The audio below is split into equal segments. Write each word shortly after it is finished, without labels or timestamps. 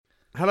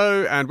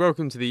Hello and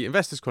welcome to the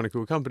Investors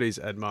Chronicle Companies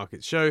and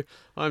Markets Show.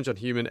 I'm John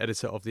Human,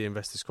 editor of the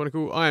Investors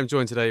Chronicle. I am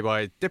joined today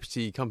by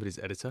Deputy Companies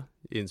Editor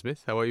Ian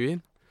Smith. How are you,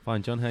 Ian?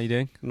 Fine, John. How are you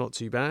doing? Not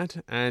too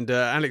bad. And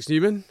Alex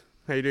Newman.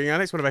 How are you doing,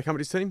 Alex? One of our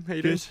company's team. How are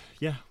you doing? Good.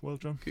 Yeah, well,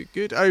 John.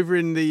 Good. Over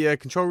in the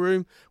control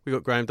room, we've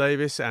got Graham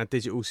Davis, our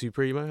digital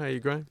supremo. How are you,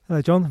 Graham?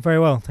 Hello, John. Very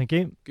well, thank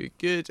you.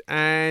 Good.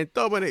 And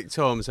Dominic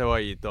Toms. How are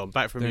you, Dom?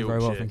 Back from Doing Yorkshire.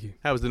 very well, thank you.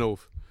 How was the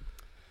North?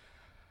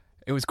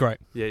 It was great.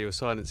 Yeah, your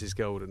silence is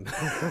golden.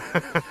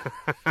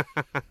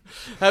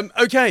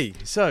 Okay,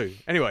 so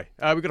anyway,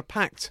 we've got a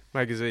packed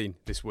magazine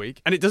this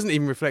week, and it doesn't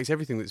even reflect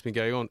everything that's been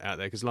going on out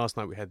there, because last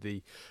night we had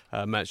the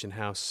Mansion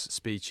House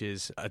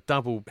speeches, a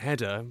double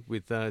header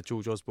with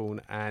George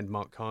Osborne and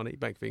Mark Carney,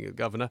 Bank of England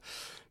Governor,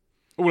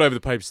 all over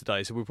the papers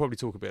today, so we'll probably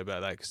talk a bit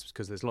about that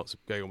because there's lots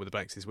going on with the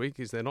banks this week,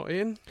 is there not,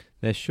 Ian?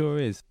 There sure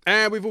is.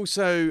 And we've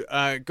also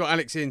got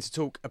Alex in to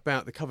talk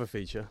about the cover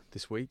feature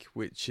this week,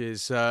 which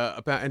is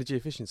about energy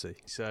efficiency.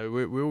 So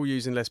we're all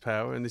using less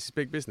power, and this is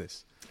big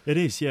business. It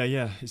is,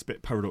 yeah. It's a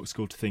bit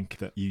paradoxical to think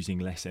that using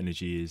less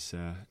energy is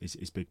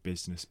big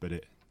business, but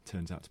it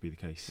turns out to be the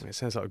case. It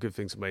sounds like a good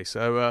thing to me.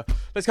 So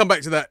let's come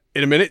back to that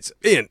in a minute.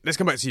 Ian, let's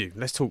come back to you.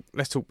 Let's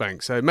talk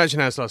banks. So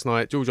Mansion House last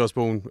night, George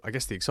Osborne, I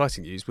guess the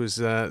exciting news was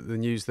the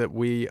news that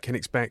we can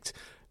expect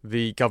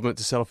the government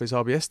to sell off its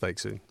RBS stake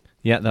soon.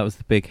 Yeah, that was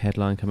the big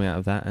headline coming out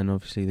of that, and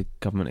obviously the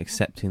government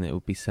accepting that it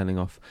will be selling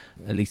off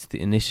at least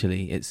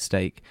initially its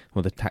stake,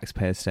 or the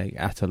taxpayer's stake,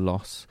 at a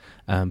loss.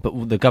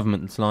 But the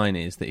government's line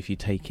is that if you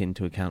take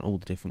into account all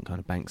the different kind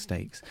of bank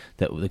stakes,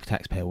 that the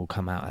taxpayer will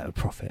come out at a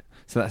profit.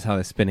 So that's how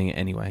they're spinning it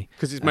anyway.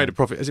 Because it's made a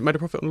profit. Has it made a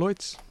profit on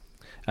Lloyd's?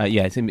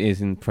 Yeah, it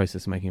is in the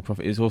process of making a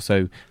profit. It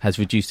also has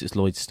reduced its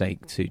Lloyd's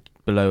stake to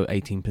below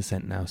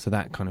 18% now, so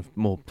that kind of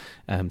more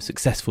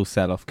successful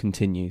sell-off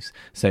continues.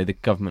 So the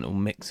government will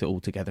mix it all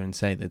together and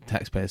say that the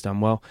taxpayer's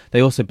done well.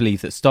 They also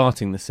believe that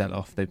starting the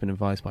sell-off, they've been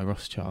advised by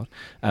Rothschild,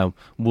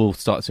 will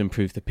start to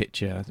improve the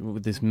picture.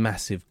 With this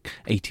massive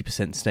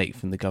 80% stake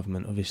from the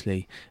government,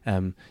 obviously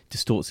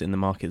distorts it in the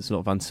market. There's a lot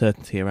of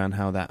uncertainty around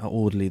how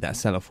orderly that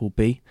sell-off will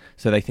be.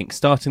 So they think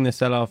starting the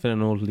sell-off in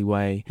an orderly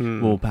way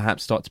will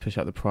perhaps start to push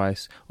up the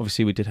price.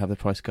 Obviously, we did have the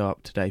price go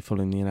up today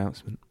following the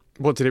announcement.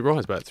 What did it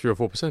rise about? 3 or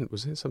 4%?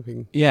 Was it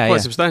something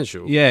quite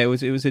substantial? Yeah, it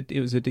was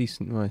a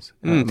decent rise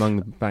among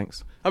the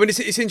banks. I mean,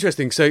 it's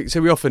interesting. So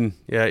we often,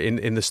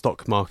 in the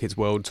stock markets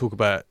world, talk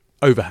about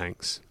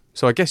overhangs.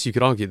 So I guess you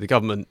could argue the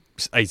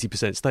government's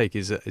 80% stake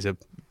is a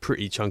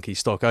pretty chunky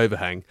stock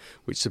overhang,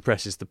 which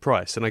suppresses the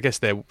price. And I guess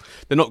they're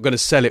not going to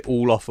sell it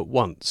all off at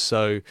once.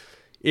 So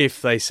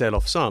if they sell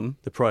off some,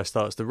 the price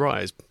starts to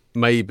rise.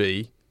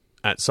 Maybe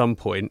at some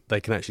point they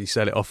can actually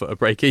sell it off at a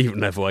break-even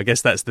level. I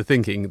guess that's the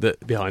thinking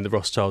behind the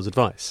Rothschild's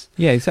advice.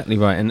 Yeah, exactly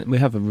right. And we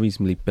have a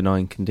reasonably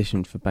benign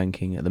condition for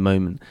banking at the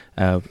moment.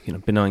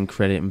 Benign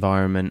credit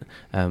environment.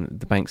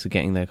 The banks are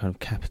getting their kind of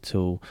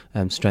capital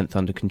strength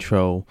under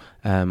control.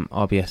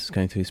 RBS is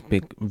going through this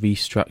big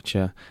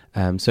restructure.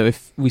 So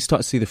if we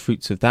start to see the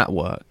fruits of that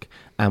work,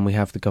 and we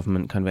have the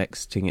government kind of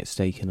exiting its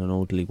stake in an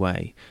orderly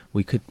way,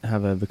 we could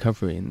have a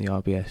recovery in the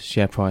RBS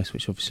share price,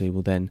 which obviously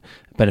will then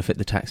benefit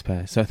the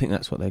taxpayer. So I think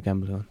that's what they're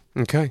gambling on.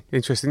 Okay,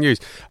 interesting news.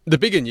 The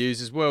bigger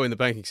news as well in the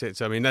banking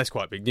sector, I mean, that's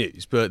quite big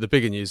news, but the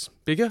bigger news,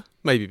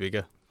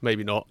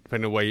 maybe not,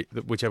 depending on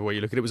whichever way you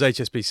look at it, was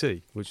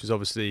HSBC, which was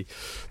obviously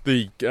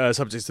the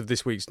subject of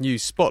this week's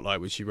News Spotlight,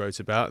 which you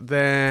wrote about.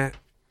 They're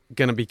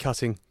going to be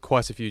cutting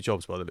quite a few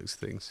jobs by the looks of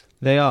things.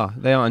 They are.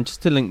 And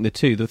just to link the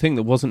two, the thing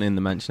that wasn't in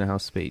the Mansion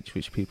House speech,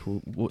 which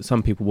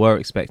some people were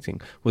expecting,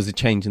 was a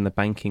change in the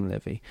banking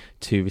levy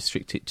to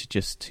restrict it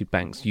to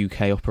banks'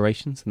 UK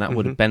operations, and that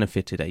would have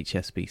benefited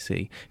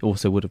HSBC. It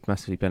also would have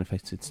massively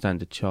benefited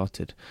Standard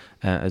Chartered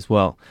as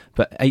well.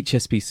 But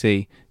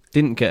HSBC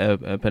didn't get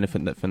a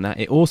benefit from that.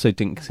 It also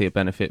didn't see a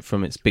benefit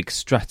from its big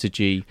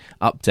strategy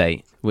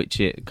update, which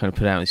it kind of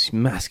put out this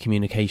mass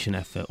communication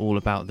effort all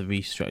about the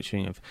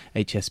restructuring of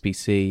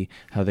HSBC,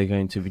 how they're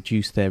going to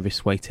reduce their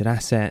risk-weighted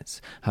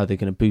assets, how they're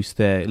going to boost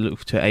their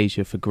look to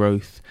Asia for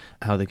growth,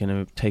 how they're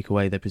going to take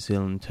away their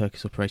Brazil and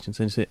Turkish operations,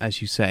 and so,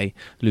 as you say,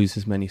 lose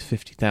as many as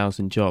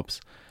 50,000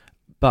 jobs.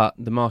 But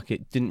the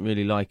market didn't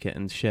really like it,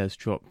 and shares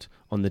dropped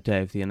on the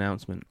day of the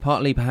announcement.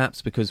 Partly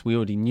perhaps because we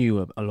already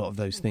knew a lot of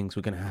those things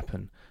were going to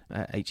happen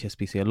at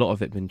HSBC. A lot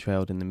of it had been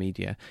trailed in the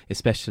media,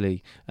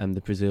 especially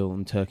the Brazil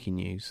and Turkey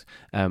news,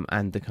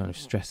 and the kind of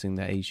stressing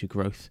their Asia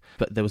growth.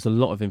 But there was a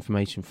lot of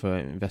information for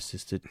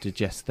investors to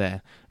digest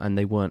there, and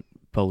they weren't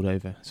bowled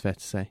over, it's fair to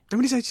say. I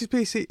mean, is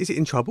HSBC, is it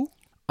in trouble?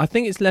 I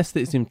think it's less that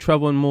it's in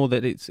trouble and more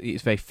that it's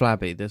very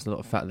flabby. There's a lot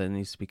of fat that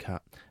needs to be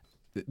cut.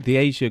 The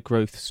Asia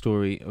growth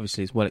story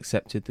obviously is well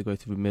accepted, the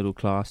growth of the middle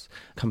class.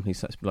 Companies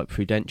such like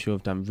Prudential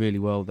have done really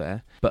well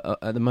there. But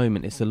at the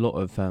moment it's a lot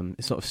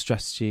of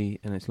strategy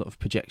and it's a lot of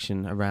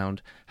projection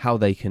around how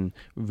they can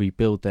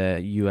rebuild their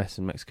US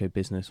and Mexico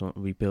business, or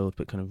not rebuild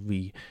but kind of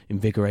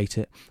reinvigorate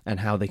it, and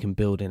how they can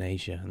build in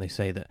Asia. And they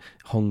say that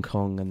Hong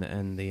Kong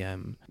and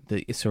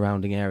the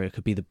surrounding area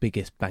could be the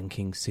biggest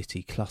banking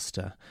city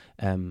cluster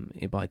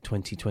by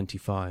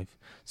 2025.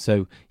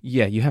 So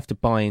yeah, you have to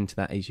buy into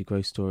that Asia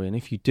growth story, and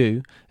if you do,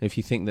 And if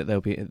you think that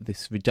there'll be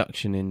this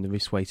reduction in the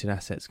risk-weighted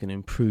assets going to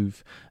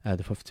improve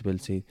the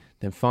profitability,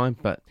 then fine.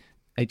 But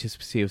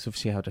HSBC has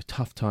obviously had a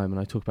tough time, and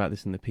I talk about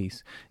this in the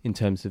piece, in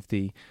terms of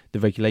the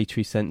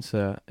regulatory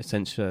censure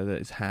that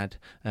it's had,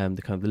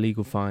 the kind of the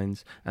legal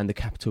fines and the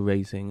capital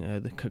raising,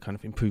 the kind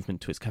of improvement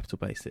to its capital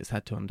base that it's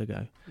had to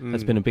undergo.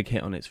 That's been a big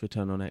hit on its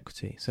return on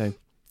equity. So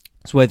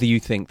it's whether you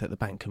think that the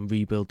bank can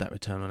rebuild that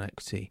return on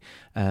equity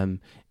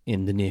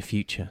in the near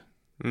future.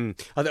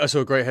 I saw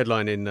a great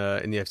headline in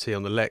the FT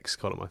on the Lex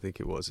column, I think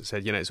it was. It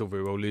said, it's all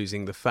very well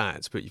losing the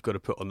fat, but you've got to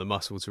put on the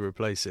muscle to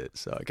replace it.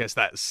 So I guess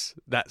that's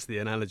the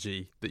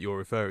analogy that you're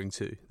referring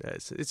to.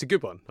 It's a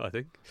good one, I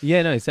think.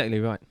 Yeah, no, exactly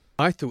right.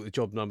 I thought the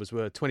job numbers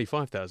were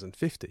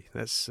 25,050.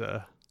 That's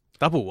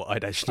double what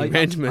I'd actually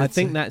meant. I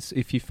think that's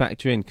if you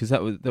factor in, because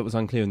that was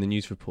unclear in the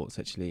news reports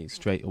actually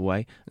straight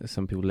away.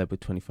 Some people led with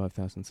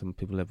 25,000, some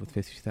people led with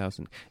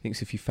 50,000. I think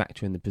it's if you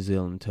factor in the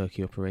Brazil and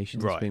Turkey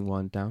operations being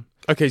wound down.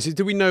 Okay, so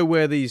do we know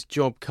where these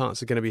job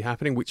cuts are going to be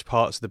happening? Which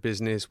parts of the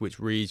business, which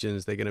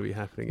regions they're going to be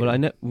happening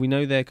in? We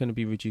know they're going to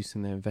be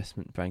reducing their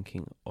investment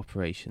banking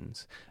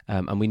operations,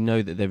 and we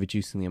know that they're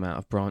reducing the amount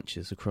of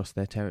branches across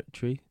their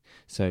territory.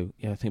 So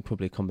I think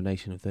probably a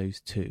combination of those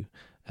two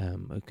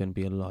are going to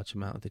be a large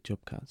amount of the job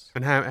cuts.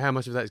 And how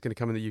much of that is going to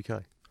come in the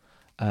UK?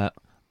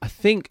 I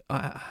think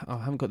I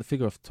haven't got the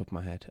figure off the top of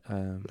my head.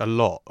 A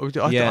lot.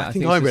 I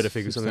think I read a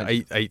figure something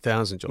like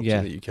 8,000 jobs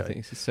in the UK. I think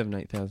it's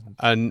 7,000-8,000.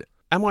 And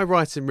am I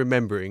right in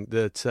remembering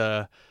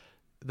that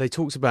they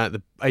talked about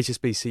the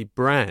HSBC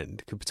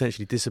brand could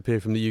potentially disappear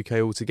from the UK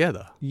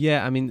altogether?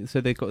 Yeah, I mean, so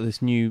they've got this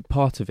new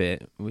part of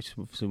it, which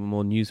is the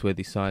more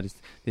newsworthy side,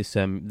 is this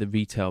the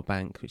retail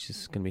bank, which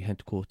is going to be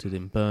headquartered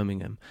in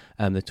Birmingham.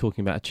 They're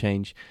talking about a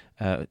change,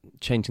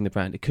 changing the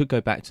brand. It could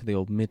go back to the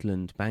old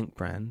Midland Bank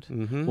brand,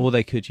 or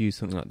they could use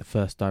something like the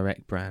First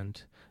Direct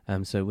brand.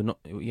 So we're not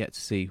yet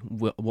to see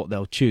what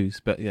they'll choose,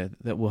 but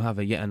that we'll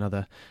have yet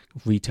another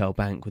retail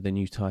bank with a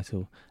new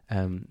title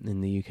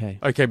in the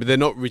UK. Okay, but they're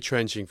not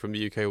retrenching from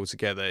the UK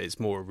altogether. It's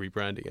more a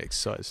rebranding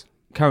exercise.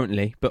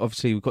 Currently, but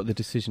obviously we've got the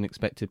decision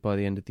expected by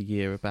the end of the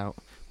year about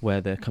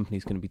where the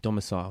company's going to be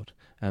domiciled.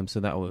 So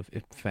that will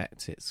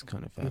affect its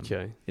kind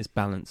of its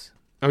balance.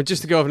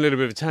 Just to go off a little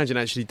bit of a tangent,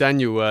 actually,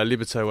 Daniel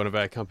Liberto, one of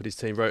our company's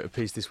team, wrote a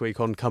piece this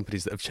week on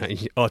companies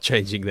that are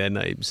changing their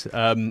names,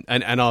 and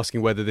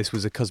asking whether this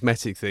was a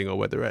cosmetic thing or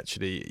whether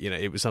actually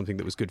it was something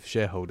that was good for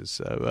shareholders.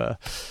 So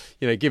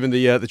given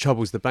the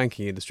troubles the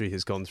banking industry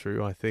has gone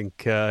through, I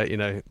think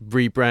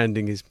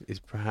rebranding is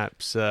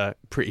perhaps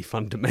pretty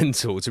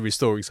fundamental to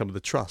restoring some of the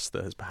trust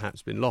that has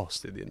perhaps been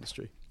lost in the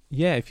industry.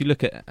 Yeah, if you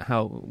look at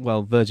how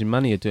well Virgin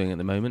Money are doing at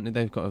the moment,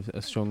 they've got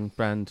a strong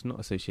brand not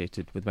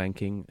associated with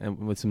banking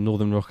and with some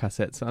Northern Rock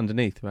assets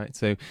underneath, right?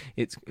 So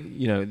it's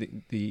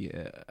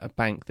a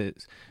bank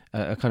that's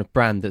a kind of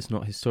brand that's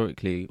not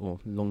historically or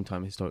long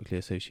time historically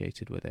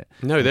associated with it.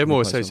 No, they're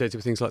more associated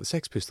with things like the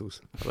Sex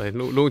Pistols. They're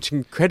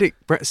launching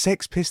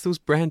Sex Pistols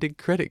branded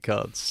credit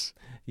cards.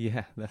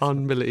 Yeah, that's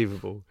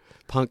unbelievable.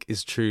 Punk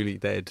is truly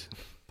dead.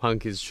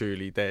 Punk is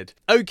truly dead.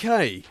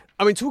 Okay.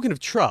 I mean, talking of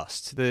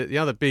trust, the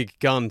other big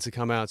gun to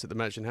come out at the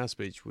Mansion House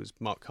speech was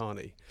Mark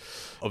Carney,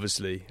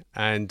 obviously.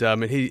 And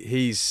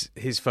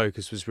his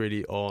focus was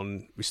really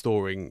on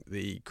restoring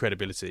the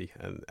credibility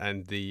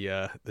and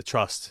the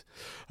trust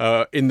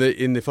in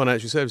the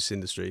financial services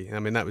industry. I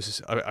mean, that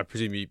was I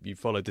presume you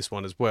followed this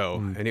one as well.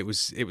 And it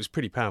was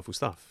pretty powerful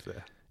stuff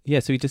there.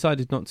 Yeah, so he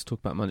decided not to talk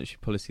about monetary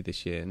policy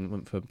this year and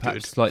went for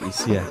perhaps slightly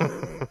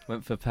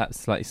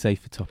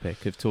safer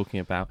topic of talking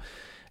about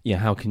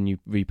how can you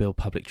rebuild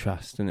public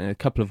trust? And a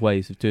couple of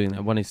ways of doing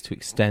that. One is to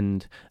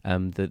extend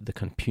the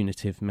kind of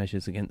punitive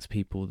measures against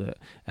people that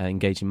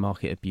engage in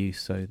market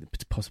abuse, so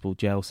the possible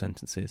jail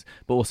sentences,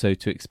 but also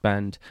to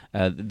expand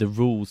the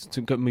rules,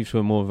 to move to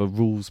a more of a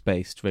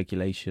rules-based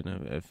regulation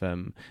of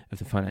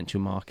the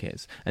financial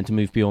markets, and to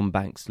move beyond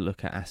banks to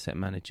look at asset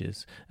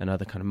managers and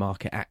other kind of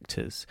market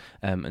actors,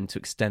 and to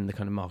extend the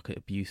kind of market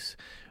abuse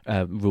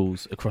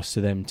rules across to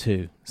them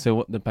too. So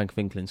what the Bank of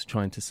England's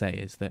trying to say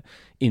is that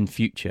in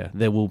future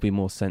there will be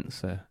more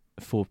censor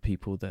for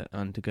people that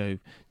undergo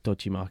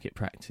dodgy market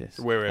practice.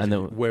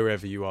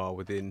 Wherever you are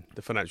within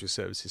the financial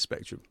services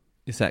spectrum.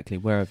 Exactly,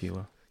 wherever you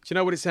are. Do you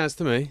know what it sounds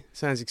to me? It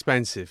sounds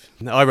expensive.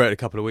 I wrote a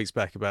couple of weeks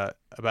back about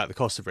the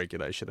cost of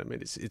regulation. I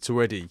mean, it's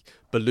already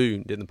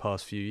ballooned in the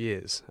past few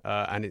years.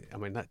 And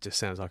that just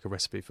sounds like a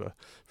recipe for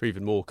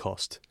even more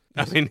cost.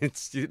 I mean,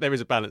 there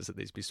is a balance that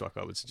needs to be struck,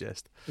 I would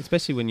suggest.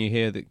 Especially when you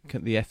hear that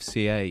the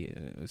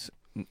FCA,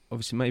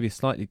 obviously maybe a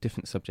slightly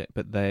different subject,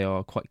 but they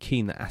are quite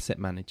keen that asset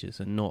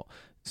managers are not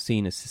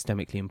seen as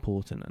systemically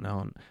important and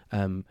aren't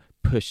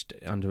pushed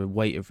under a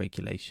weight of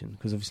regulation,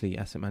 because obviously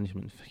asset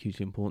management is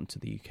hugely important to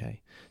the UK.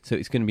 So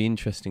it's going to be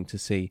interesting to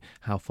see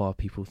how far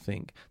people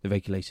think the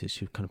regulators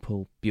should kind of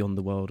pull beyond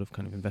the world of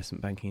kind of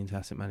investment banking into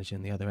asset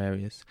management and the other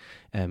areas,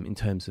 in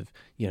terms of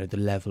the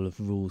level of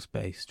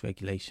rules-based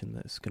regulation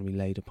that's going to be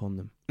laid upon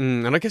them.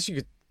 And I guess you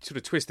could sort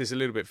of twist this a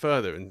little bit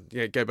further and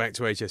go back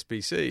to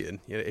HSBC, and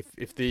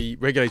if the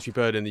regulatory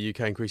burden in the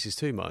UK increases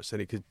too much, then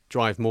it could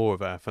drive more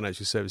of our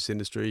financial service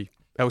industry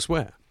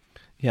elsewhere.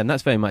 Yeah, and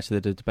that's very much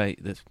the debate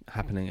that's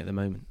happening at the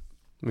moment.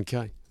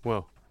 Okay,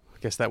 well, I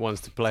guess that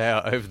one's to play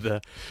out over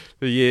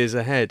the years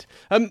ahead.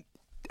 I mean,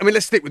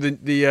 let's stick with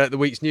the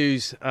week's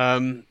news.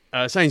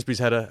 Sainsbury's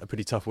had a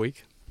pretty tough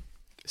week.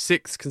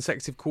 6th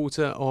consecutive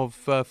quarter of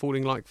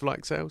falling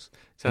like-for-like sales.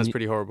 Sounds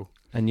pretty horrible.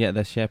 And yet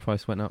their share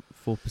price went up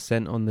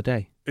 4% on the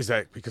day. Is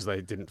that because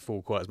they didn't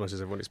fall quite as much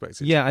as everyone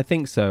expected? Yeah, I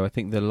think so. I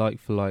think the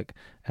like-for-like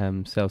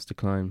sales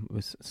decline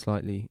was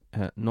slightly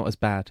not as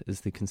bad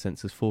as the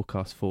consensus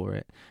forecast for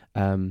it.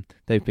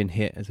 They've been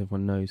hit, as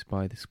everyone knows,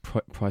 by this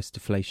price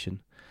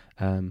deflation.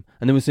 And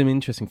there were some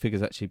interesting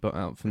figures actually put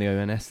out from the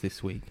ONS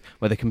this week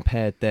where they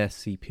compared their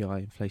CPI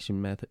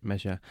inflation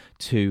measure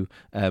to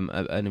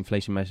an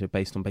inflation measure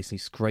based on basically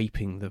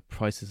scraping the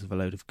prices of a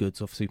load of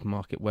goods off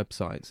supermarket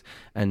websites.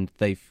 And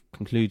they've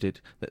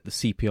concluded that the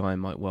CPI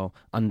might well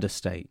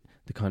understate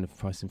the kind of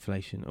price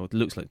inflation, or it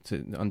looks like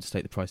to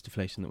understate the price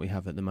deflation that we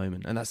have at the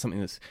moment. And that's something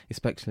that's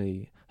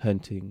especially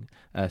hurting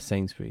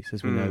Sainsbury's,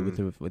 as we know,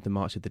 with the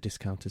march of the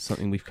discounters,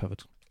 something we've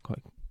covered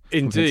quite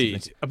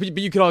Indeed, but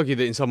you could argue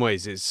that in some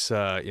ways it's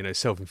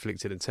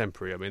self-inflicted and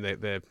temporary. I mean,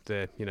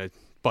 they're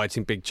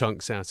biting big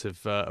chunks out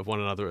of one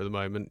another at the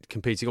moment,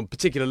 competing on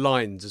particular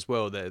lines as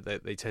well.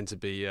 They tend to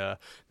be the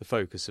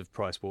focus of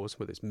price wars,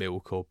 whether it's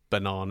milk or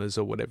bananas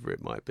or whatever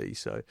it might be.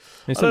 So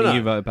it's something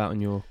you wrote about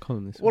in your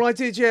column this week. Well, I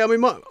did, yeah. I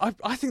mean,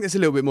 I think there's a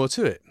little bit more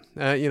to it.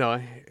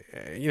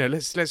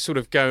 Let's sort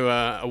of go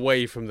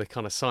away from the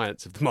kind of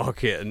science of the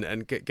market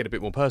and get a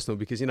bit more personal,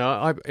 because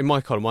in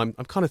my column I'm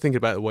kind of thinking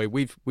about the way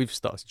we've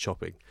started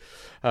shopping.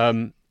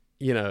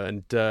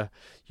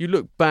 You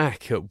look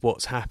back at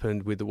what's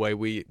happened with the way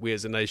we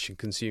as a nation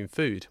consume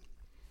food.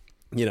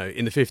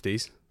 In the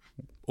 50s,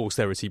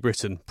 austerity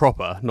Britain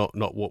proper,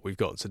 not what we've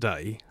got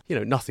today.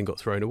 Nothing got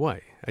thrown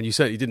away, and you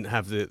certainly didn't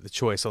have the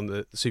choice on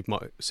the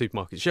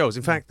supermarket shelves.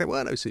 In fact, there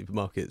were no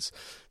supermarkets,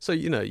 so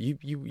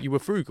you were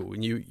frugal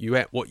and you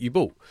ate what you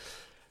bought.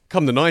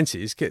 Come the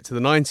 90s, get to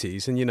the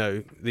 90s, and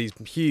these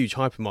huge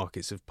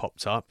hypermarkets have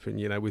popped up,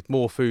 and with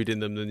more food in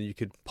them than you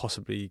could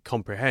possibly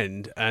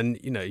comprehend, and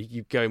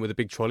you go in with a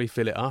big trolley,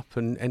 fill it up,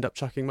 and end up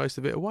chucking most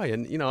of it away.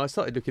 And I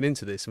started looking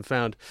into this and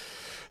found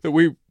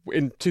that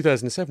in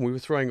 2007 we were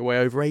throwing away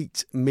over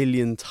 8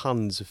 million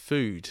tons of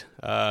food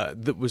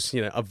that was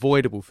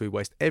avoidable food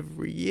waste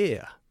every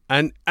year,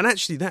 and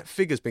actually that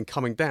figure's been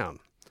coming down.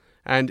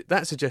 And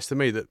that suggests to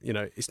me that,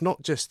 it's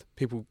not just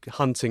people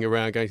hunting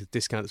around going to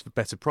discounters for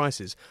better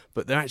prices,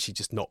 but they're actually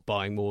just not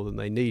buying more than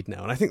they need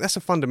now. And I think that's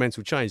a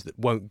fundamental change that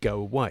won't go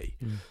away.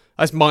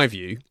 That's my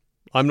view.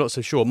 I'm not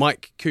so sure.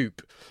 Mike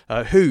Coop,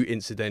 who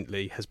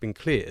incidentally has been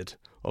cleared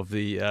of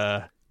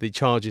the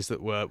charges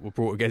that were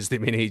brought against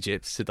him in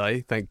Egypt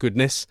today, thank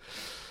goodness.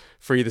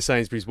 Free the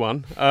Sainsbury's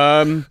one.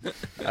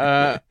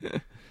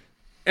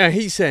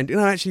 He said,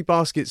 actually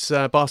basket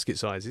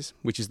sizes,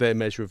 which is their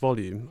measure of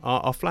volume,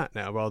 are flat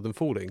now rather than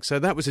falling. So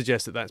that would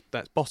suggest that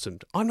that's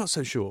bottomed. I'm not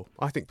so sure.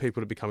 I think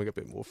people are becoming a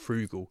bit more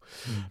frugal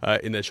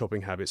in their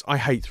shopping habits. I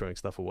hate throwing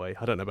stuff away.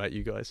 I don't know about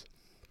you guys.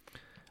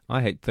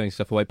 I hate throwing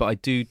stuff away, but I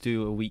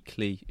do a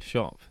weekly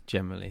shop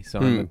generally, so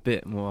I'm a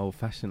bit more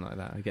old-fashioned like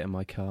that. I get in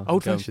my car.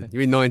 Old-fashioned? You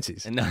mean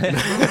 90s?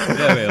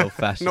 Very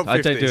old-fashioned. I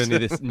don't do any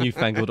of this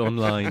newfangled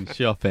online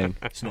shopping.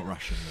 It's not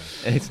rational,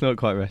 though. It's not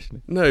quite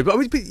rational. No, but I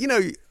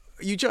mean,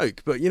 you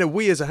joke, but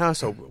we as a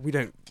household, we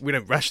don't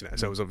ration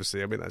ourselves.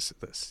 Obviously, I mean that's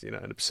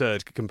an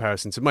absurd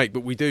comparison to make, but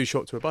we do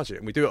shop to a budget,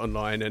 and we do it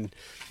online, and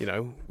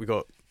we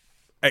got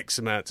X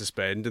amount to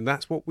spend, and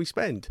that's what we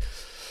spend.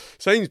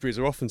 Sainsbury's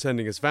are often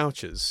sending us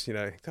vouchers.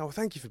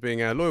 Thank you for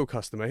being our loyal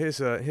customer. Here's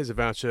a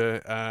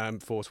voucher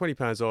for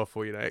 £20 off,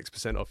 or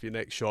X% off your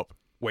next shop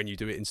when you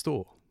do it in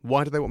store.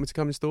 Why do they want me to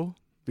come in store?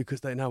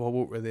 Because they know I'll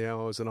walk around the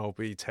aisles and I'll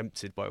be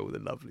tempted by all the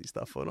lovely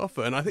stuff on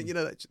offer. And I think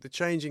that the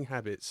changing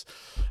habits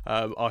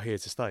are here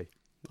to stay.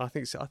 I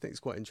think it's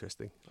quite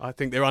interesting. I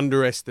think they're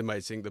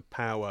underestimating the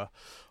power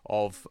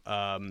of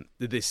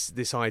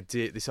this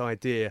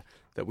idea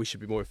that we should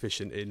be more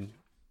efficient in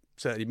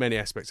certainly many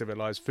aspects of our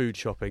lives, food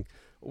shopping,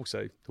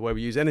 also the way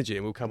we use energy,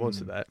 and we'll come on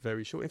to that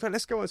very shortly. In fact,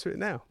 let's go on to it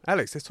now.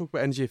 Alex, let's talk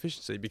about energy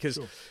efficiency, because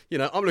sure.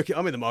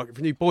 I'm in the market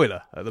for a new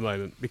boiler at the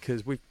moment,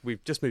 because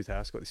we've just moved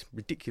house, got this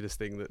ridiculous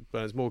thing that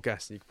burns more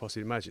gas than you could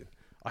possibly imagine.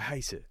 I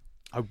hate it.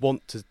 I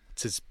want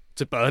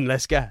to burn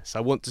less gas. I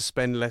want to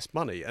spend less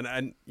money,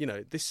 and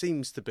this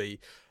seems to be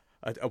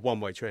a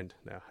one-way trend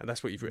now, and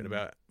that's what you've written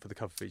about for the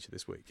cover feature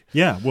this week.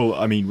 Yeah, well,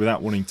 I mean,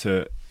 without wanting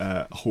to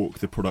hawk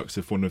the products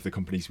of one of the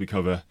companies we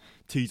cover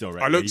too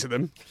directly, I looked at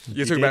them.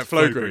 You're talking about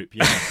Flow Group.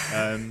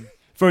 Yeah.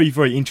 Very,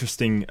 very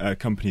interesting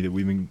company that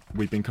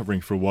we've been covering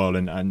for a while,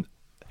 and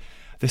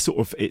they're sort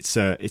of it's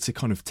a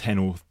kind of 10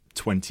 or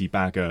 20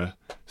 bagger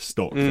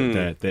stock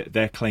that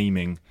they're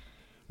claiming.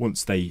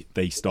 Once they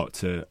start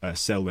to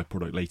sell their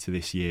product later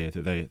this year,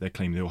 that they're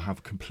claiming they'll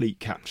have complete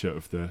capture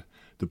of the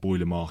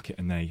boiler market,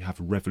 and they have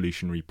a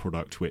revolutionary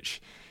product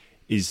which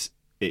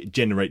it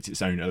generates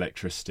its own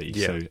electricity.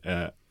 Yeah.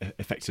 So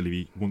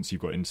effectively, once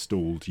you've got it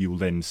installed, you'll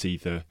then see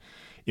the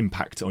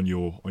impact on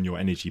your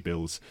energy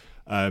bills.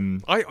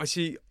 I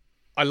see.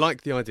 I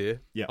like the idea.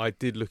 Yeah. I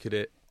did look at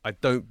it. I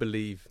don't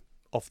believe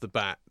off the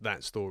bat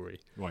that story.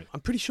 Right.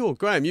 I'm pretty sure,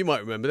 Graham, you might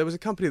remember, there was a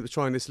company that was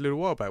trying this a little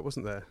while back,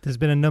 wasn't there? There's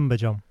been a number,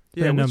 John.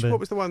 Yeah, what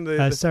was the one?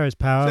 Ceres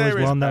Power was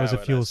Ceres one. That was a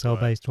Power, fuel that's cell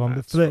based one.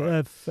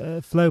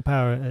 But Flow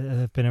Power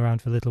have been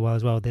around for a little while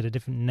as well. They had a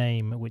different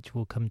name, which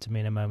will come to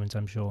me in a moment,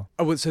 I'm sure.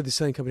 Oh, well, so the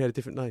same company had a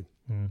different name.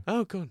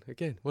 Oh, God,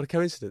 again, what a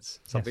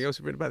coincidence. Something Yes. else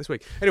we've written about this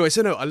week. Anyway,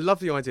 so no, I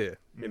love the idea,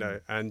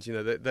 and,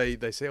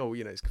 they say, oh,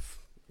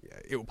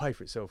 it will pay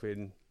for itself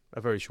in a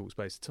very short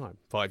space of time.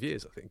 5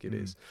 years, I think it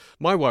is.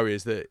 My worry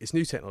is that it's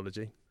new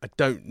technology. I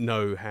don't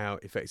know how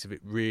effective it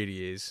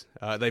really is.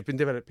 They've been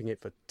developing it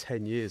for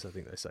 10 years, I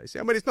think they say. So,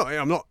 I mean,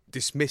 I'm not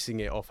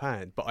dismissing it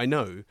offhand, but I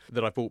know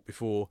that I bought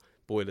before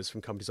boilers from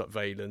companies like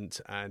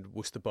Vaillant and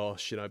Worcester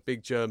Bosch,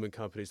 big German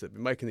companies that have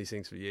been making these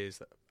things for years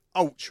that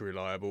are ultra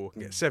reliable,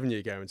 can get a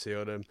 7-year guarantee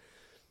on them,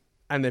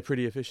 and they're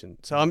pretty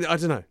efficient. So, I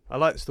don't know. I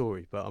like the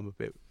story, but I'm a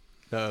bit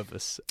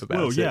nervous about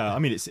it. Well, yeah, I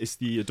mean, it's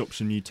the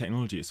adoption of new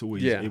technology. It's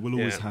always it will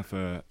always have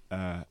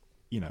a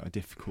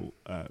difficult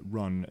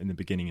run in the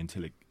beginning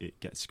until it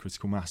gets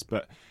critical mass.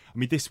 But I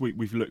mean, this week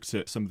we've looked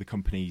at some of the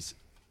companies,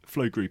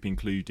 Flow Group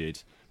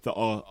included, that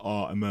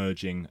are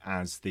emerging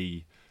as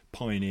the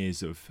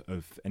pioneers of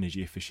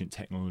energy efficient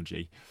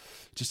technology.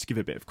 Just to give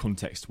a bit of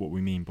context to what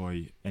we mean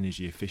by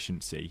energy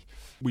efficiency,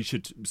 we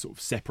should sort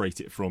of separate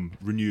it from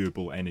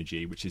renewable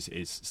energy, which is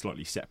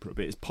slightly separate,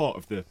 but it's part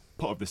of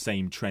the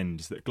same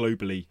trends that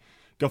globally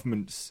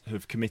governments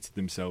have committed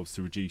themselves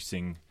to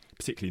reducing,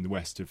 particularly in the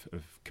West, have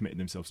committed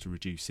themselves to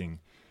reducing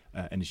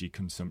energy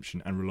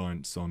consumption and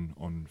reliance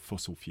on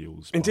fossil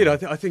fuels. Indeed,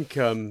 I think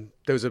there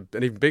was an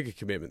even bigger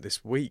commitment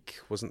this week,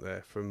 wasn't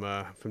there, from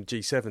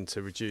G7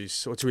 to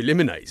reduce or to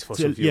eliminate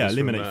fossil fuels. Yeah,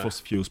 eliminate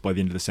fossil fuels by the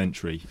end of the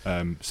century.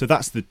 So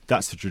that's the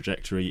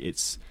trajectory.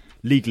 It's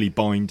legally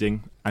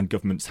binding, and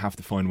governments have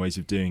to find ways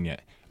of doing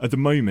it. At the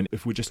moment,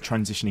 if we're just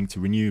transitioning to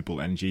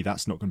renewable energy,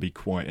 that's not going to be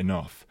quite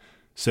enough.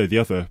 So the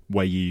other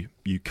way you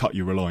cut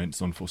your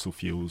reliance on fossil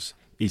fuels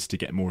is to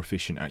get more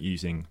efficient at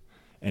using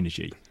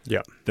energy.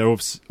 Yeah, there are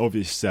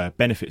obvious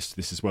benefits to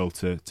this as well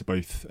to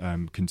both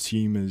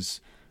consumers,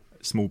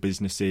 small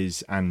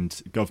businesses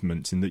and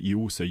governments, in that you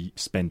also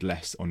spend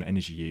less on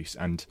energy use.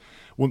 And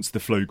once the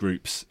Flow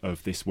Groups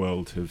of this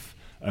world have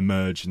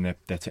emerged and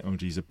their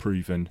technologies are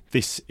proven,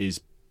 this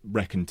is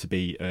reckoned to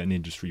be an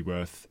industry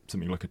worth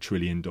something like $1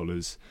 trillion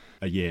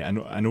a year,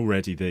 and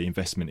already the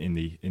investment in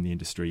the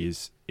industry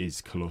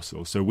is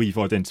colossal. So we've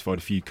identified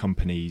a few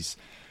companies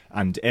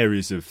and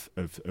areas of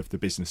the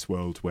business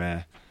world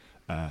where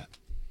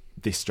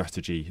this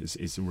strategy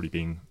is already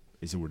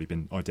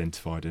been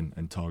identified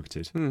and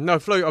targeted. No,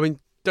 Flow, I mean,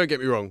 don't get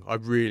me wrong, I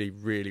really,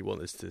 really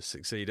want this to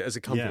succeed as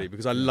a company,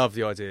 because I love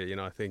the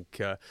idea. I think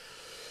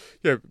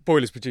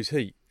boilers produce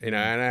heat, and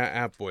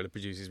our boiler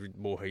produces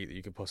more heat than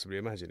you could possibly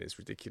imagine. It's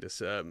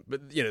ridiculous.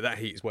 But that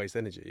heat is waste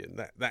energy,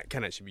 and that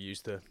can actually be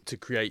used to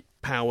create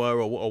power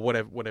or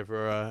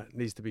whatever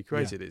needs to be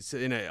created. It's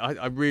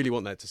I really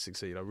want that to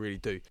succeed. I really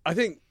do. I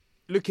think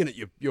looking at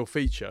your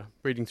feature,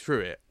 reading through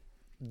it,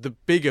 the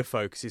bigger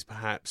focus is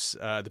perhaps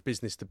the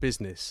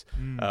business-to-business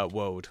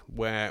world,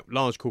 where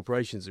large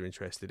corporations are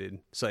interested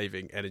in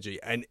saving energy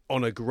and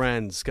on a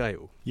grand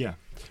scale. Yeah,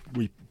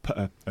 we put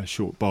a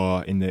short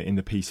bar in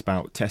the piece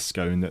about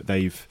Tesco, and that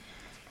they've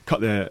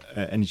cut their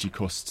energy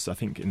costs, I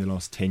think, in the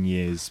last 10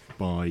 years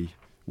by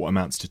what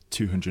amounts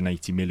to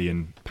 £280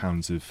 million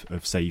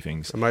of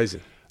savings.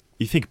 Amazing.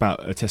 You think about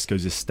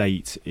Tesco's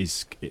estate,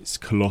 it's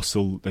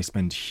colossal. They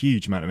spend a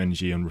huge amount of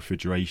energy on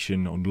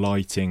refrigeration, on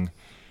lighting.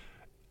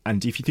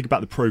 And if you think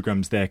about the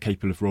programs they're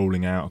capable of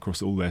rolling out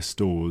across all their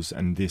stores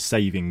and the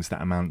savings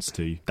that amounts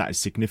to, that is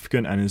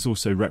significant, and it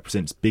also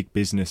represents big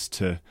business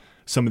to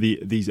some of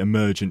these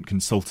emergent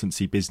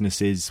consultancy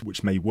businesses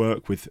which may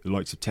work with the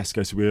likes of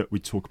Tesco. So we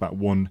talk about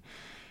one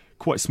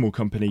quite small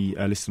company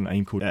listed on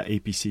AIM called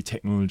APC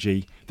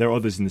Technology. There are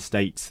others in the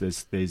States.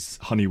 There's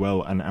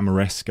Honeywell and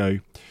Ameresco.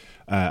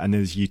 And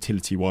there's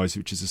UtilityWise,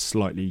 which is a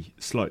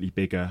slightly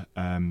bigger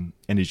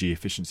energy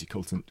efficiency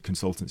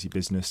consultancy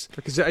business.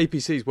 Because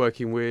APC is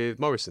working with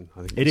Morrison, I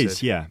think. It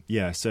is,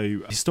 yeah.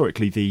 So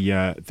historically,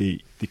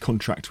 the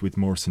contract with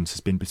Morrison's has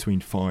been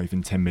between £5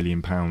 and £10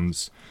 million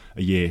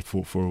a year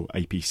for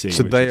APC.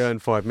 So they earn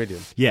 £5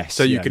 million. Yes.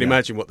 So you can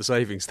imagine what the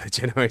savings they're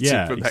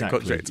generating from that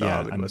contract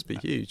are. It must be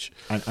huge.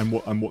 And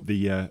what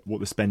the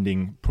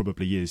spending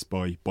probably is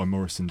by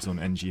Morrison's on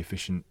energy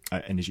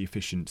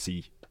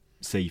efficiency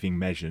saving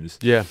measures.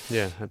 Yeah,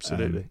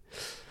 absolutely.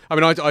 I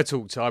mean, I wrote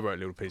a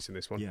little piece in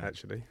this one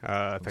actually.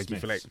 Thank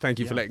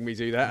you for letting me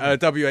do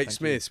that. W.H.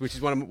 Smith's, which is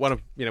one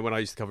of when I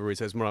used to cover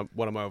retail, it's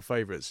one of my old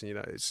favourites.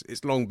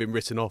 It's long been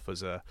written off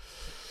as a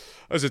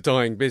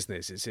dying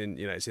business. It's in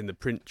the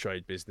print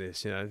trade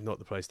business. Not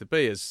the place to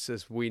be,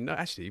 as we know.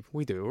 Actually,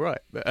 we do all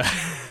right, but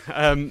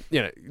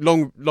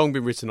long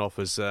been written off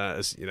as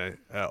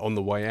on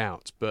the way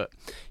out. But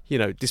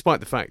despite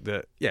the fact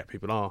that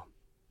people are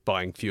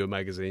buying fewer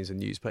magazines and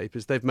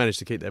newspapers, they've managed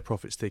to keep their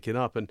profits ticking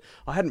up. And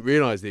I hadn't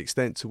realised the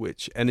extent to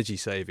which energy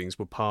savings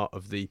were part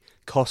of the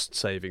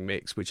cost-saving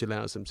mix, which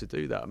allows them to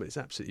do that. I mean, it's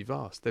absolutely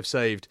vast. They've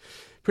saved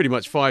pretty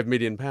much £5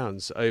 million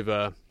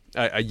over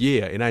a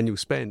year in annual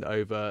spend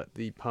over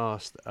the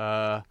past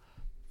 4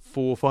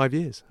 or 5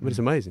 years. I mean, it's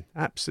amazing,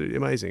 absolutely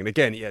amazing. And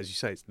again, yeah, as you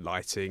say, it's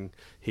lighting,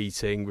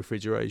 heating,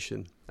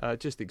 refrigeration,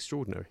 just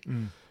extraordinary.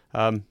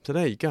 So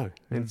there you go.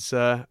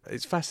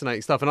 It's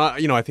fascinating stuff, and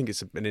I think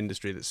it's an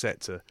industry that's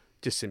set to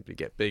just simply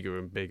get bigger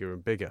and bigger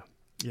and bigger.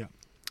 Yeah.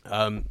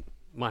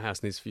 My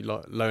house needs a few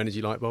low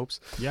energy light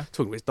bulbs. Yeah.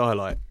 Talking about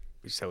Dialight,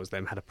 which sells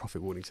them, had a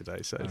profit warning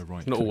today, so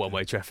it's not all one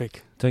way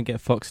traffic. Don't get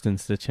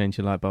Foxtons to change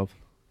your light bulb.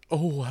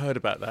 Oh, I heard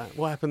about that.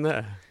 What happened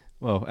there?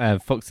 Well,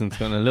 Foxtons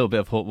got in a little bit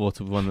of hot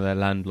water with one of their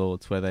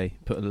landlords where they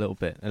put a little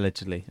bit,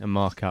 allegedly, a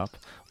markup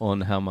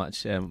on how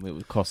much it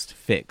would cost to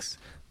fix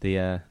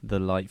the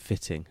light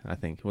fitting. I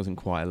think it wasn't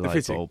quite a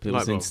light bulb. It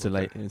was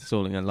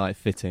installing a light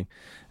fitting,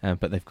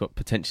 but they've got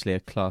potentially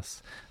a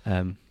class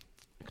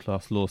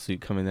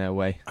lawsuit coming their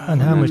way.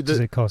 And how much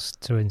does it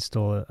cost to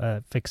install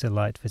fix a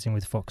light fitting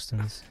with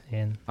Foxtons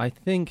in? I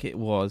think it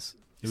was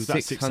that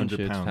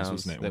 £600,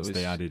 wasn't it? Once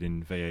they added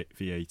in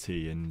VAT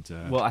and.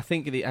 Well, I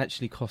think it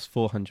actually cost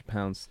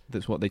 £400.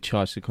 That's what they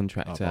charged the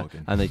contractor,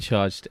 and they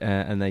charged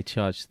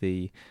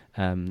the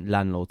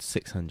landlord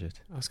 £600.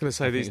 I was going to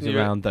say these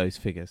around those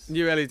figures.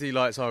 New LED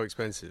lights are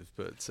expensive,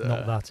 but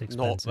not that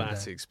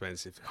expensive.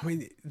 Expensive. I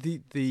mean,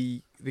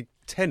 the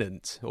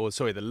tenant,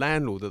 the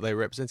landlord that they were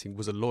representing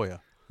was a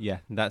lawyer. Yeah,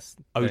 that's...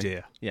 Oh,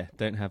 dear. Yeah,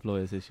 don't have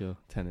lawyers as your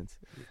tenants.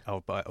 I'll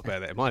bear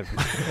that in mind.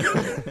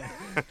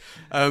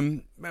 I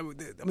mean,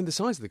 the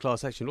size of the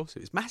class action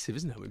lawsuit is massive,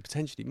 isn't it? I mean,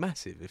 potentially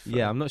massive.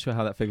 I'm not sure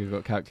how that figure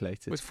got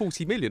calculated. It was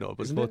 40 million odd,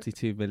 wasn't it?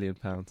 £42 million.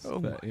 Oh,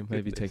 but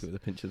maybe take it with a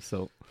pinch of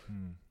salt.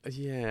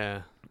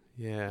 Yeah.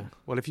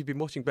 Well, if you've been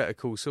watching Better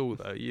Call Saul,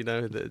 though, you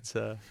know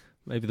that...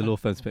 maybe the law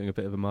firm's putting a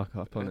bit of a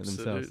markup on it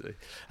themselves.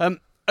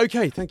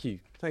 Okay, thank you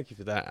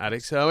for that,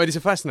 Alex. It's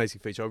a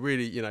fascinating feature. It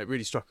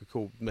really struck a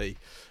chord with me.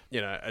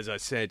 As I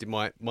said in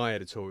my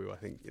editorial, I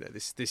think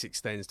this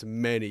extends to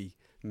many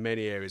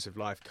areas of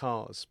life.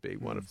 Cars being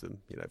one of them.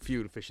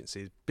 Fuel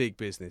efficiency is big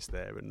business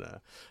there, and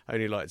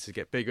only likely to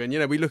get bigger.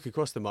 And we look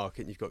across the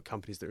market, and you've got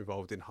companies that are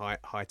involved in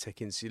high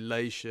tech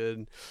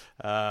insulation,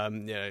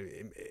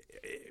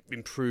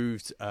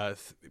 improved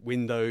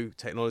window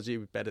technology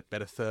with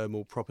better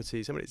thermal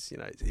properties. I mean,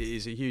 it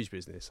is a huge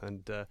business,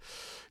 and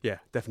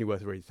definitely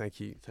worth a read. Thank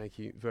you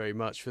very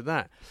much for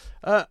that.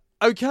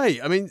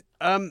 Okay, I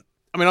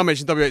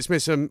mentioned W.H.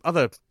 Smith. Some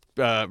other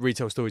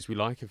retail stories we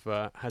like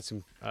have had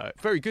some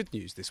very good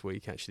news this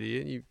week, actually.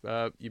 Ian,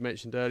 you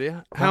mentioned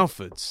earlier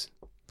Halfords.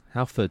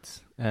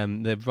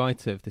 The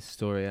writer of this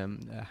story,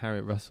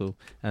 Harriet Russell,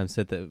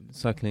 said that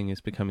cycling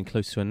is becoming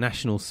close to a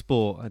national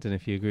sport. I don't know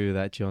if you agree with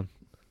that, John.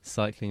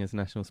 Cycling as a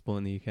national sport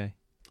in the UK.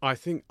 I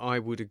think I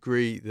would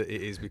agree that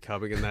it is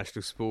becoming a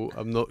national sport.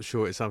 I'm not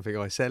sure it's something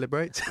I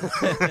celebrate.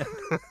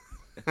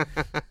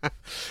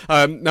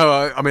 I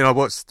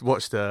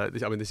watched.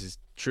 This is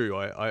true.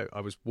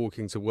 I was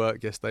walking to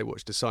work yesterday,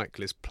 watched a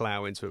cyclist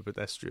plough into a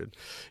pedestrian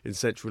in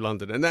central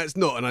London, and that's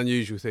not an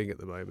unusual thing at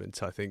the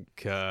moment. I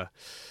think, I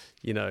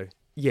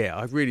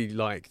really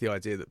like the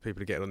idea that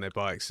people are getting on their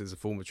bikes as a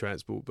form of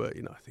transport, but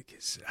I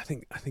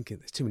think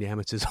there's too many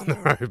amateurs on the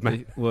road,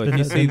 mate. Well, if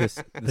you see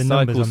the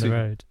numbers on the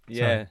road.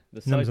 Yeah,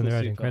 the numbers on the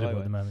road are incredible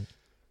at the moment.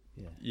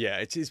 Yeah,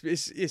 it's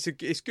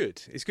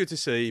good. It's good to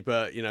see,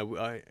 but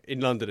in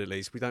London at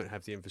least, we don't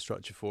have the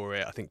infrastructure for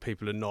it. I think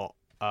people are not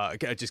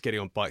just getting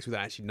on bikes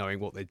without actually knowing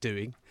what they're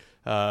doing,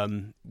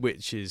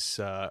 which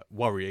is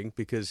worrying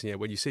because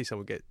when you see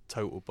someone get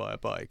totaled by a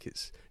bike,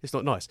 it's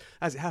not nice.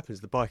 As it happens,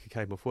 the biker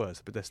came off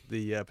worse.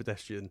 The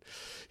pedestrian,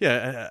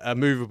 a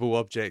movable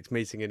object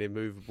meeting an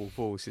immovable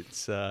force.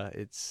 It's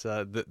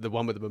the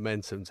one with the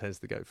momentum tends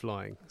to go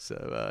flying.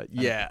 So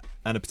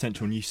and a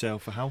potential new sale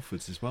for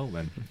Halfords as well.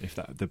 Then, if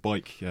the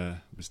bike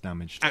was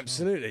damaged,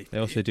 absolutely. They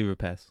also do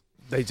repairs.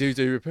 They do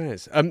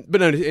repairs.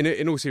 But no,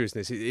 in all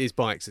seriousness, it is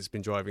bikes that's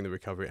been driving the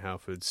recovery at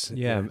Halfords.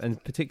 Yeah,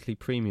 and particularly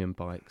premium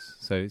bikes.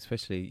 So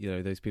especially,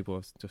 those people I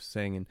was just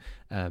saying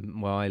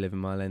where I live in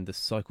Mile End, the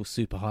cycle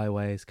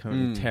superhighway is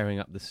currently tearing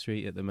up the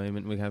street at the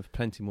moment. We have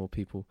plenty more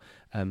people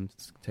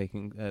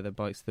taking their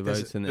bikes to the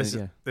roads.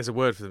 There's a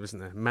word for them, isn't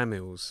there?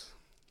 Mammals.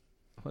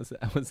 What's that?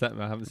 I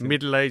haven't seen.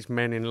 Middle-aged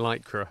men in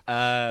lycra.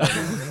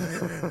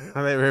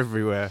 They're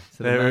everywhere.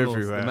 So they're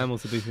everywhere. The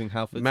mammals are beating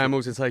Halfords.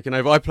 Mammals are taking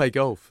over. I play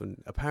golf,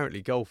 and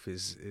apparently golf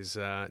is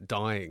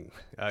dying.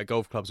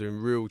 Golf clubs are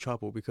in real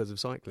trouble because of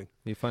cycling.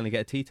 You finally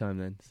get a tea time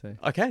then. So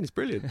I can. It's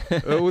brilliant.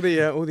 all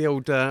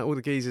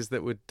the geezers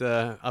that would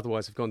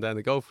otherwise have gone down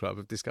the golf club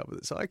have discovered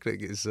that cycling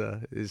is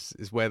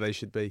where they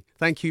should be.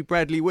 Thank you,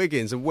 Bradley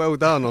Wiggins, and well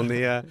done on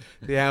the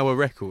hour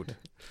record.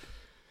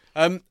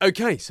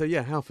 Okay, so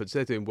Halfords,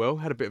 they're doing well.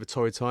 Had a bit of a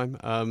torrid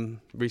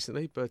time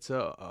recently, but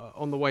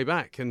on the way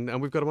back,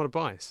 and we've got them on a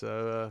buy.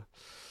 So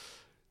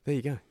there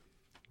you go.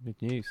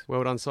 Good news.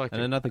 Well done, cycling.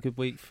 And another good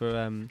week for it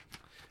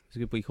was a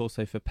good week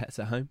also for pets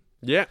at home.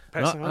 Yeah,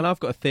 pets at home. And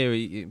I've got a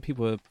theory.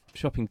 People are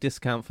shopping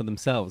discount for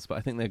themselves, but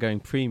I think they're going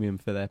premium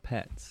for their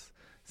pets.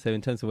 So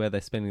in terms of where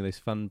they're spending those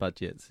fun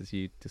budgets, as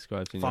you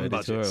described in your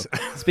editorial.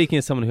 Speaking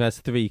as someone who has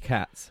 3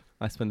 cats,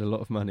 I spend a lot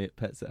of money at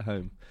Pets at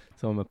Home,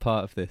 so I'm a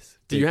part of this.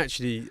 Do you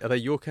actually? Are they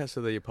your cats or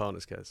are they your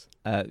partner's cats?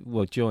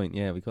 Well, joint.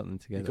 Yeah, we got them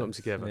together. You got them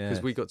together Yeah.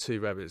 because we got 2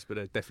 rabbits, but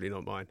they're definitely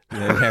not mine.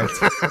 Yeah,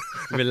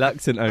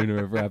 reluctant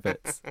owner of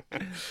rabbits.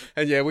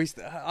 And yeah,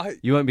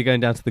 You won't be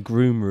going down to the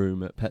groom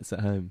room at Pets at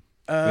Home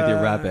with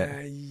your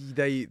rabbit.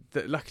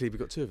 Luckily we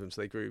got 2 of them,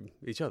 so they groom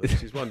each other,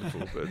 which is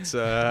wonderful.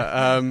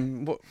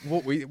 But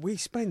what we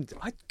spend,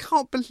 I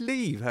can't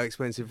believe how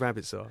expensive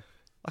rabbits are.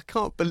 I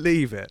can't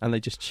believe it. And they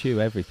just chew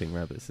everything,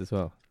 rabbits, as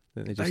well.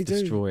 They just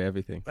destroy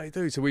everything. They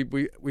do. So we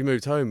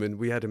moved home and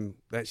we had them.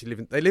 They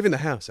actually live in the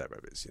house, our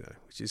rabbits,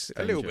 which is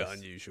a little bit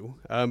unusual.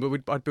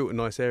 But I'd built a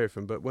nice area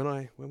for them. But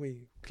when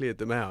we cleared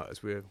them out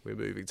as we're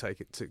moving,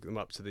 took them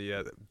up to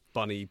the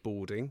bunny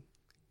boarding.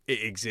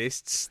 It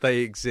exists. They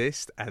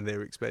exist, and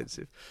they're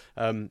expensive.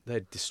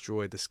 They'd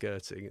destroyed the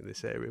skirting in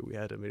this area we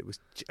had them. It was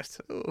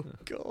just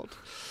god.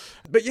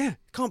 But yeah,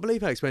 can't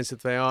believe how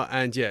expensive they are.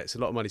 And yeah, it's a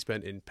lot of money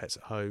spent in Pets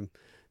at Home,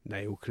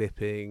 nail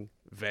clipping,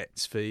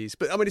 vets fees.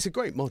 But I mean, it's a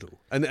great model,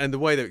 and the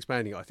way they're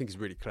expanding it, I think, is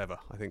really clever.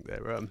 I think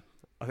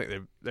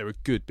they're a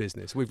good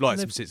business. We've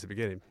liked them since the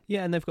beginning.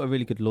 Yeah, and they've got a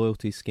really good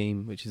loyalty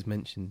scheme, which is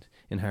mentioned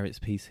in Harriet's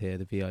piece here,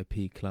 the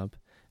VIP Club.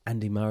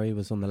 Andy Murray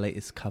was on the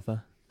latest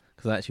cover,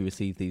 because I actually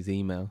received these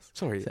emails.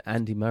 Sorry. So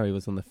Andy Murray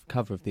was on the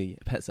cover of the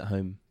Pets at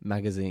Home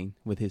magazine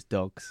with his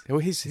dogs. Well,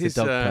 he's a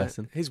dog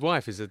person. His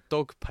wife is a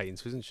dog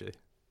painter, isn't she?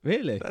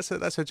 Really? That's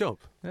her job.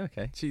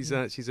 Okay. She's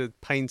a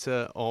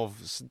painter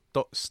of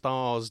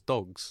stars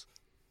dogs.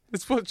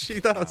 That's what she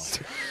does.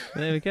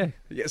 Wow. There we go.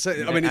 Yeah. So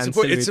I mean,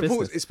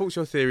 it supports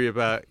your theory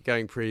about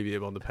going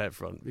premium on the pet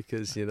front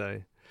because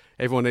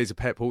everyone needs a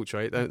pet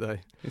portrait, don't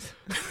they?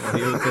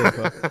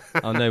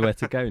 I'll know where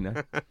to go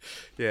now.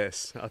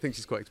 Yes, I think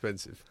she's quite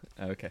expensive.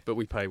 Oh, okay. But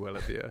we pay well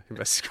at the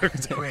Investors Group.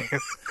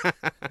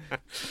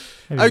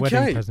 Maybe a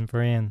wedding present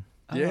for Ian.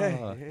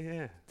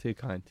 Yeah. Too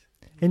kind.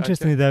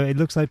 Interestingly, though, it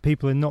looks like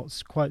people are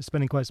not quite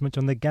spending quite so much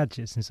on their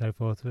gadgets and so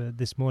forth.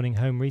 This morning,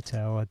 Home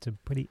Retail had a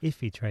pretty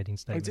iffy trading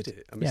statement. Oh, did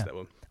it? I missed that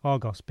one.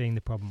 Argos being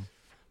the problem.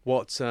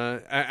 What?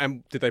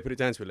 And did they put it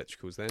down to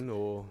electricals then,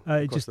 or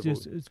just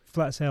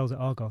flat sales at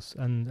Argos,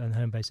 and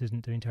Homebase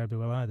isn't doing terribly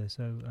well either.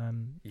 So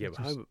but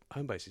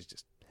Homebase is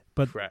just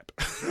crap.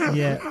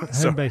 Yeah,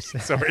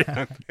 Homebase. Sorry,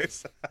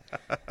 Homebase.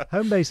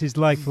 Homebase's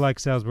like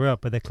sales were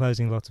up, but they're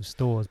closing lots of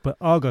stores. But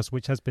Argos,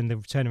 which has been the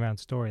turnaround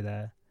story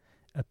there,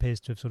 appears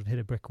to have sort of hit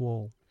a brick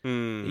wall.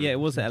 Yeah, it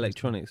was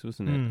electronics,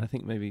 wasn't it? I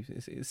think maybe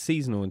it's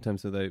seasonal in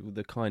terms of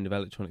the kind of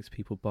electronics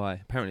people buy.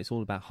 Apparently, it's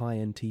all about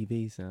high-end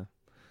TVs now.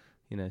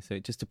 So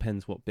it just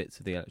depends what bits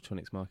of the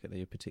electronics market that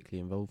you're particularly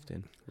involved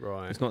in.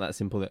 Right. It's not that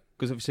simple.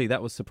 Because obviously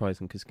that was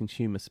surprising because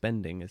consumer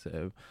spending is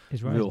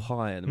real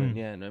high at the moment.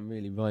 Yeah, and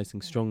really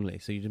rising strongly.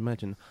 So you'd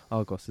imagine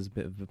Argos as a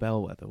bit of a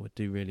bellwether would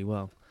do really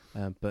well.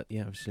 But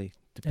yeah, obviously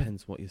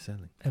depends what you're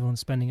selling. Everyone's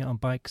spending it on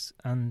bikes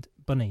and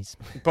bunnies.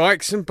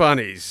 Bikes and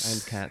bunnies.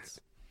 And cats.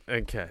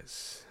 And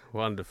cats.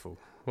 Wonderful.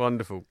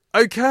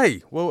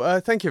 Okay, well,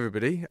 thank you,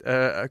 everybody.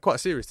 Quite a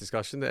serious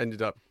discussion that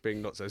ended up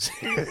being not so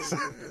serious.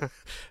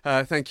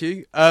 Thank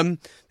you.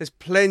 There's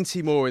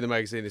plenty more in the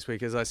magazine this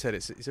week. As I said,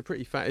 it's a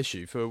pretty fat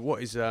issue for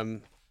what is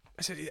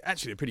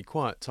actually a pretty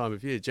quiet time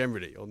of year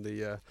generally on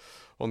the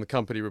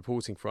company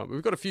reporting front. But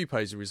we've got a few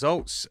pages of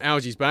results.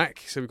 Algy's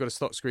back, so we've got a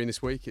stock screen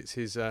this week. It's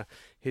his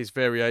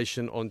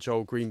variation on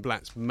Joel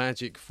Greenblatt's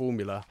magic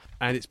formula,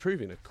 and it's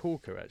proving a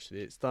corker,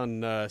 actually. It's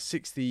done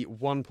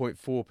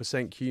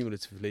 61.4%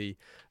 cumulatively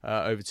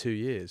over 2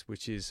 years,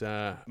 which is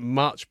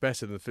much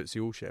better than the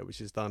FTSE All-Share, which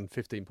has done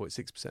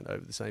 15.6%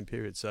 over the same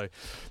period. So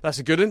that's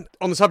a good one.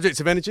 On the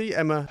subject of energy,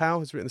 Emma Powell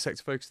has written the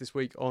Sector Focus this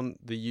week on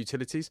the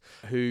utilities,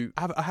 who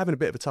are having a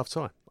bit of a tough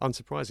time,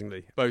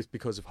 unsurprisingly, both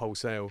because of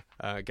wholesale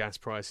gas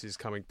prices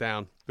coming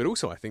down, but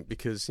also I think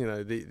because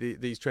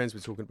these trends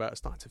we're talking about are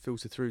starting to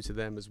filter through to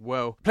them as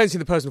well. Plenty in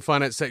the personal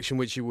finance section,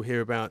 which you will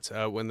hear about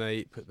when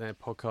they put their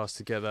podcast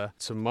together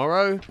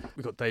tomorrow.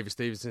 We've got David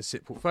Stevenson's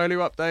SIP portfolio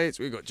updates.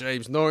 We've got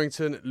James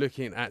Norrington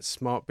looking at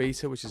smart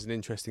beta, which is an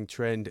interesting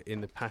trend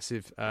in the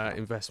passive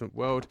investment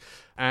world.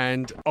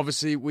 And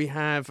obviously we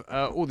have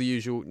all the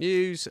usual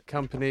news,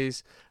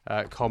 companies,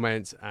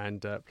 comments,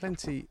 and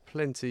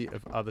plenty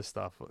of other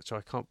stuff, which I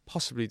can't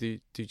possibly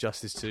do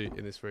justice to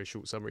in this very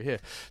short summary here.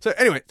 So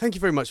anyway, thank you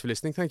very much for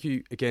listening. Thank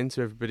you again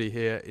to everybody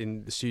here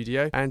in the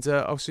studio, and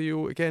I'll see you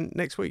all again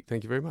next week.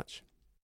 Thank you very much.